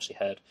 because it actually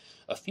had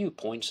a few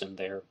points in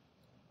there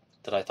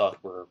that I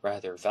thought were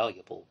rather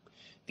valuable.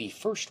 The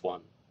first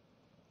one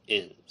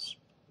is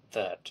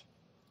that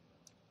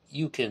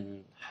you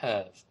can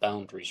have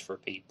boundaries for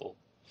people.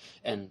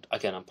 And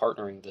again, I'm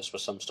partnering this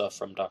with some stuff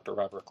from Dr.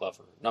 Robert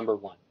Glover. Number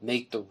one,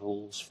 make the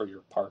rules for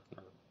your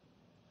partner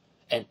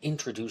and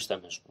introduce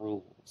them as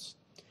rules.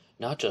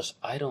 Not just,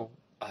 I don't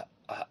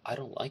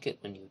like it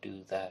when you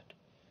do that.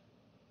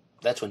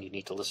 That's when you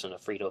need to listen to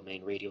Free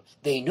Domain Radio.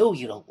 They know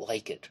you don't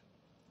like it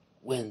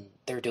when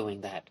they're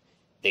doing that.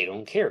 They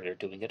don't care, they're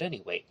doing it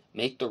anyway.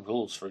 Make the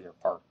rules for your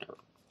partner.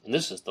 And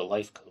this is the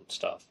life code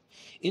stuff.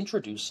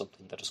 Introduce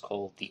something that is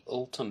called the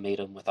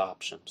ultimatum with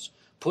options.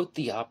 Put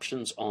the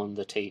options on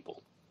the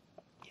table.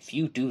 If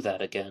you do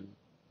that again,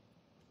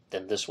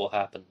 then this will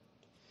happen.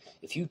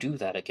 If you do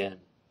that again,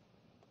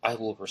 I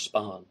will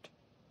respond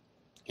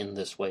in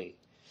this way.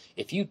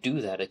 If you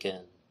do that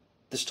again,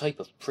 this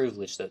type of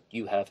privilege that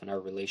you have in our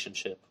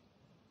relationship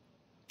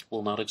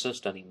will not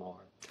exist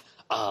anymore.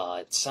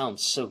 It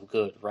sounds so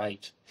good,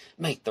 right?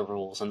 Make the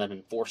rules and then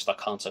enforce the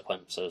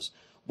consequences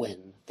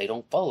when they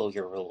don't follow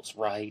your rules,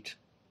 right?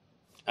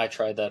 I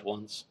tried that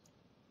once,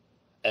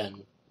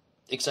 and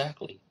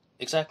exactly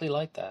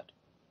like that,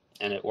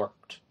 and it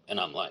worked, and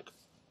I'm like,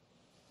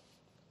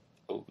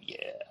 oh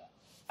yeah,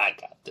 I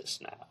got this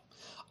now.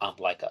 I'm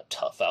like a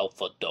tough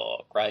alpha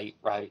dog, right?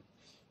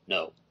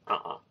 No,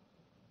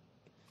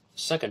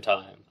 Second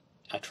time,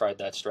 I tried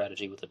that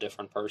strategy with a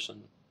different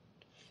person.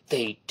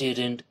 They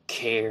didn't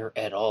care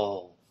at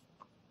all.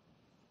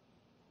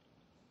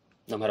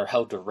 No matter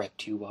how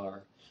direct you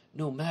are,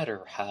 no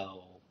matter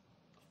how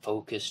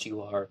focused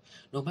you are,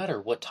 no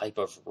matter what type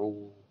of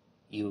rule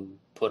you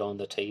put on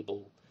the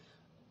table,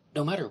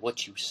 no matter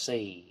what you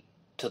say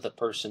to the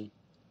person,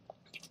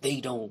 if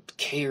they don't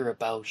care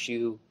about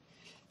you,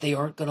 they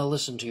aren't going to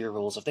listen to your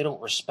rules. If they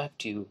don't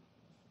respect you,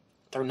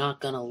 they're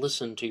not going to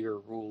listen to your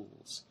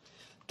rules.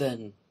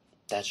 Then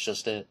that's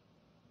just it.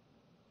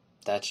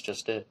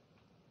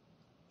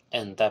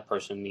 And that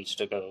person needs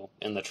to go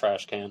in the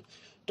trash can.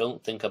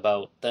 Don't think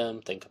about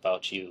them, think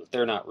about you.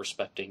 They're not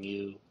respecting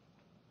you.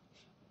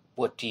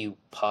 What do you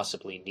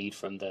possibly need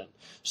from them?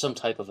 Some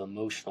type of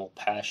emotional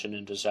passion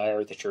and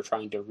desire that you're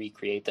trying to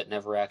recreate that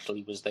never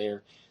actually was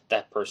there?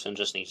 That person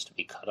just needs to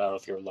be cut out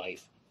of your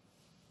life.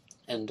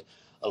 And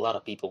a lot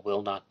of people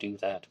will not do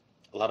that.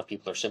 A lot of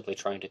people are simply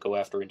trying to go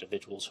after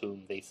individuals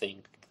whom they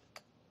think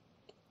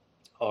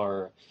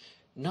are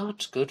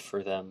not good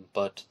for them,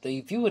 but they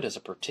view it as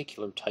a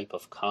particular type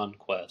of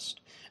conquest.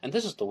 And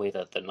this is the way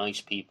that the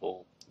nice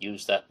people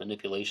use that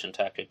manipulation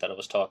tactic that I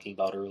was talking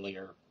about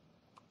earlier.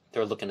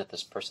 They're looking at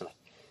this person like,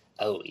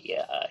 oh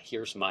yeah,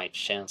 here's my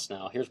chance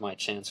now. Here's my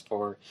chance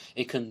for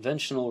a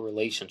conventional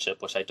relationship,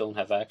 which I don't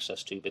have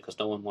access to because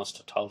no one wants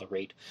to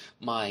tolerate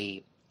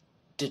my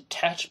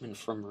detachment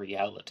from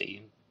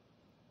reality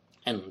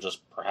and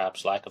just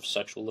perhaps lack of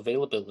sexual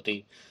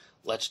availability.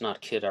 Let's not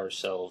kid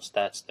ourselves,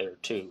 that's there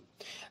too.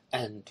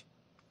 And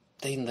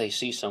then they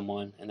see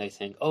someone and they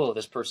think, oh,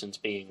 this person's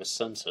being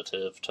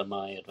sensitive to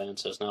my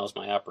advances. Now's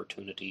my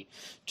opportunity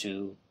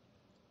to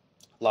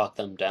lock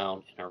them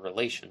down in a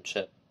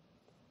relationship.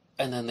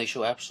 And then they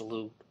show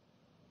absolute,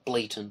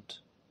 blatant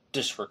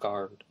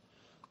disregard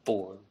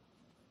for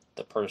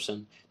the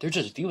person. They're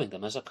just viewing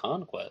them as a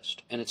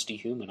conquest, and it's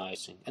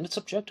dehumanizing, and it's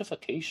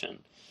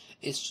objectification.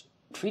 It's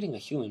treating a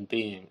human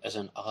being as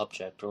an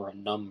object or a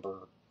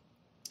number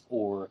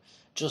or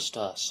just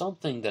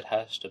something that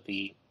has to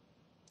be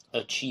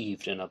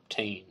achieved and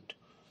obtained.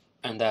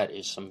 And that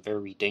is some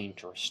very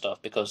dangerous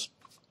stuff, because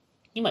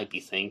you might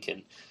be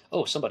thinking,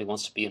 oh, somebody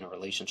wants to be in a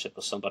relationship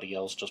with somebody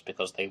else just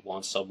because they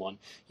want someone.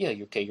 Yeah,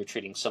 you're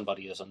treating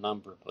somebody as a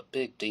number, but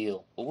big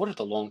deal. Well, what are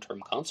the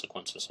long-term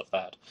consequences of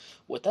that?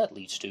 What that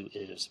leads to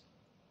is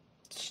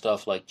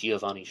stuff like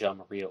Giovanni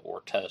Gianmaria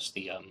Ortiz,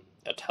 the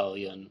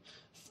Italian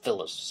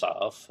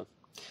philosopher,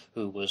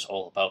 who was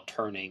all about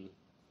turning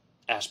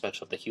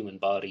aspects of the human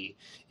body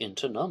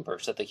into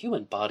numbers, that the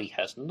human body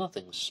has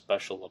nothing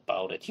special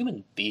about it.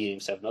 Human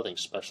beings have nothing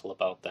special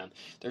about them.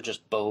 They're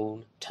just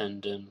bone,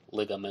 tendon,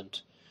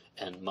 ligament,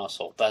 and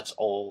muscle. That's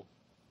all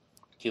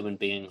human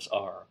beings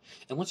are.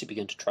 And once you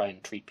begin to try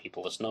and treat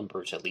people as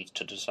numbers, it leads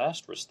to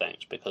disastrous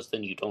things, because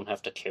then you don't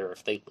have to care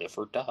if they live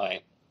or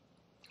die.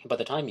 By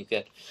the time you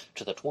get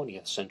to the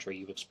 20th century,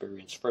 you've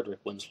experienced Frederick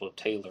Winslow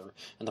Taylor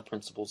and the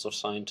principles of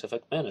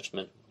scientific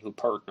management, who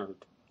partnered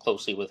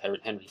closely with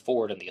Henry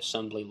Ford and the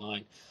assembly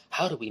line.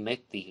 How do we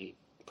make the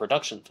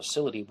production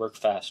facility work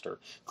faster?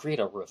 Create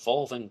a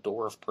revolving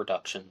door of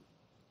production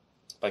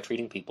by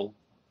treating people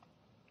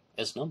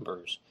as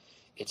numbers.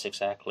 It's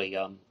exactly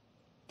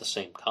the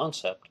same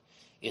concept.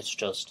 It's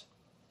just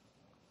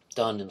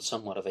done in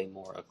somewhat of a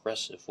more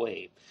aggressive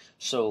way.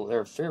 So there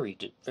are very,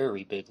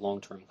 very big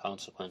long-term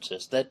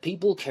consequences that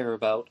people care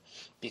about,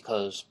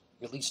 because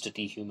it leads to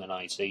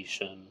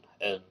dehumanization,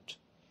 and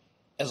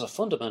as a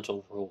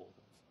fundamental rule,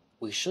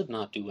 we should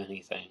not do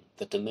anything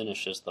that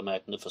diminishes the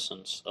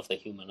magnificence of the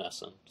human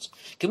essence.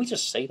 Can we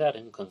just say that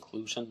in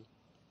conclusion?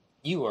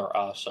 You are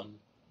awesome.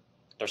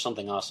 There's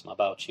something awesome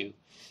about you.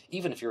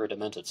 Even if you're a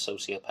demented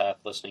sociopath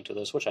listening to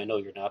this, which I know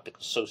you're not,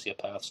 because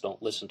sociopaths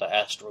don't listen to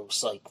Astro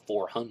Psych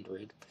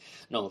 400.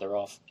 No, they're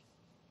off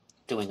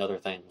doing other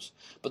things.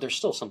 But there's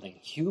still something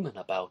human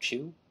about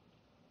you.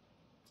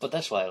 But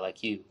that's why I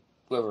like you.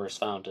 Whoever has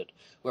found it,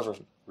 whoever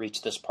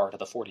reached this part of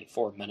the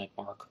 44-minute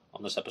mark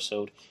on this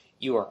episode,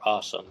 you are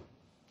awesome.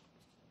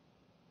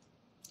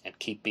 And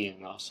keep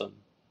being awesome.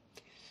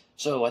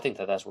 So I think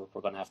that's where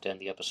we're going to have to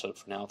end the episode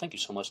for now. Thank you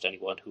so much to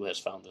anyone who has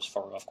found this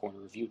far off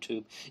corner of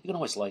YouTube. You can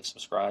always like,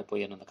 subscribe,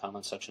 weigh in the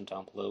comment section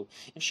down below,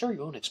 and share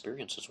your own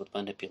experiences with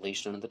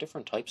manipulation and the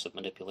different types of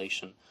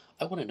manipulation.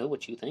 I want to know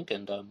what you think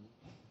and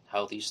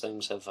how these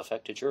things have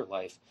affected your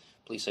life.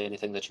 Please say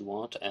anything that you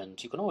want,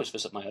 and you can always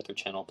visit my other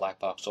channel,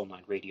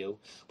 BlackBoxOnlineRadio,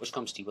 which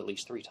comes to you at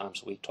least 3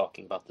 times a week,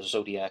 talking about the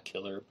Zodiac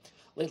Killer,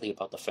 lately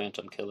about the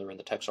Phantom Killer and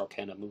the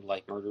Texarkana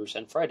Moonlight Murders,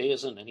 and Friday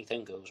isn't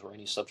Anything Goes, where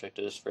any subject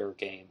is fair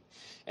game,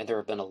 and there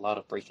have been a lot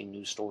of breaking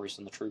news stories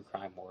in the true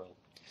crime world.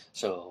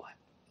 So,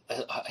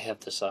 I have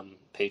this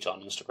page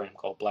on Instagram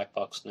called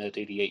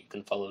BlackBoxNet88 you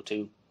can follow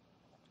too,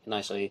 and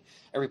I say,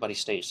 everybody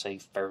stay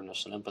safe,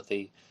 fairness, and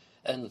empathy,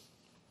 and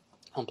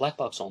on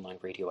Blackbox Online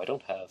Radio, I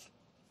don't have...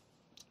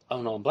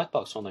 Oh no, on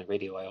Blackbox Online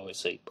Radio, I always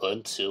say,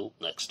 until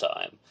next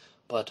time.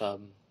 But,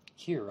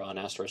 here on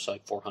Astro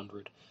Psych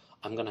 400,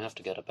 I'm going to have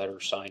to get a better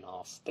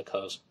sign-off,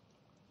 because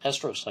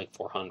Astro Psych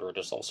 400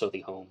 is also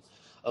the home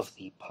of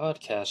the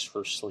podcast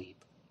for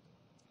sleep,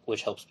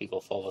 which helps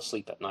people fall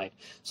asleep at night.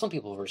 Some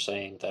people were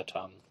saying that,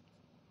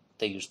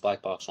 they use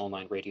Blackbox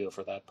Online Radio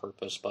for that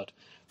purpose, but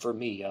for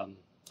me,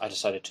 I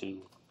decided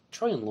to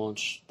try and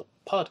launch the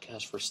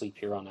podcast for sleep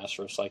here on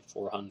Astro Psych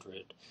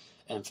 400,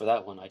 and for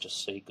that one I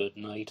just say good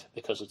night,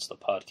 because it's the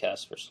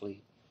podcast for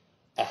sleep.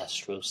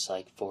 Astro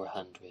Psych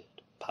 400,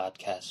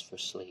 podcast for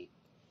sleep.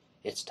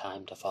 It's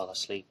time to fall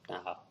asleep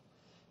now.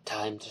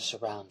 Time to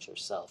surround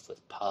yourself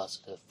with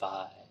positive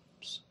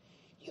vibes.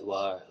 You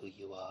are who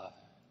you are.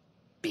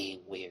 Being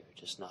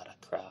weird is not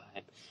a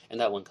crime. And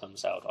that one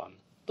comes out on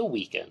the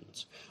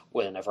weekends,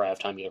 whenever I have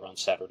time, either on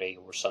Saturday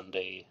or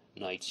Sunday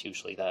nights,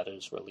 usually that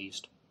is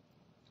released.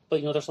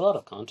 But, there's a lot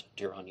of content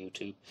here on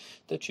YouTube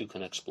that you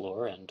can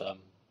explore, and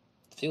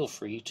feel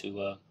free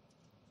to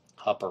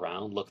hop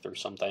around, look through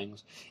some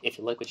things. If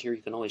you like what you hear,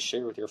 you can always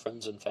share with your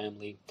friends and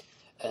family,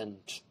 and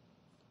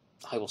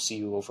I will see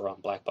you over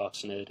on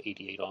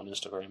BlackBoxNet88 on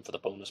Instagram for the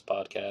bonus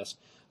podcast.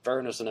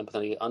 Fairness and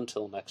empathy,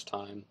 until next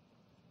time.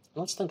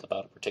 Let's think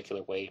about a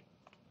particular way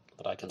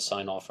that I can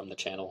sign off from the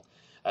channel,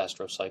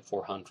 Astro Psych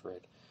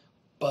 400.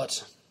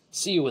 But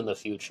see you in the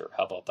future.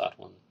 How about that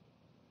one?